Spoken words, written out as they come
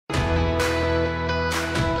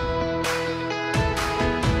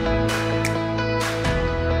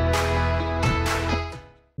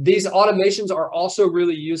These automations are also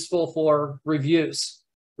really useful for reviews,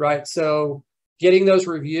 right? So getting those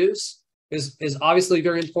reviews is obviously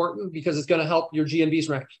very important because it's going to help your GMVs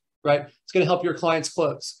rank, right? It's going to help your clients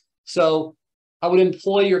close. So I would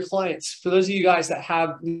employ your clients. For those of you guys that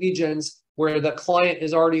have lead gens where the client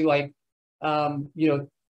is already like,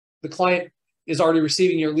 the client is already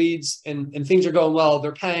receiving your leads and things are going well,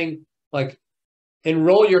 they're paying, like,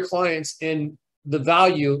 enroll your clients in the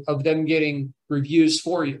value of them getting reviews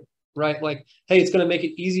for you, right? Like, hey, it's going to make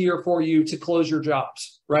it easier for you to close your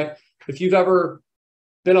jobs, right? If you've ever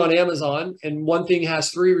been on Amazon and one thing has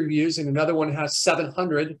 3 reviews and another one has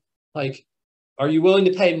 700, like, are you willing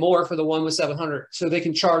to pay more for the one with 700 so they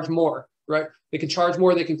can charge more, right? They can charge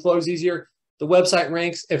more, they can close easier. The website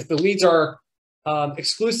ranks. If the leads are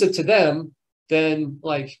exclusive to them, then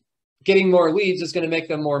like getting more leads is going to make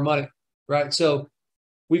them more money, right? So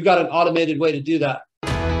we've got an automated way to do that.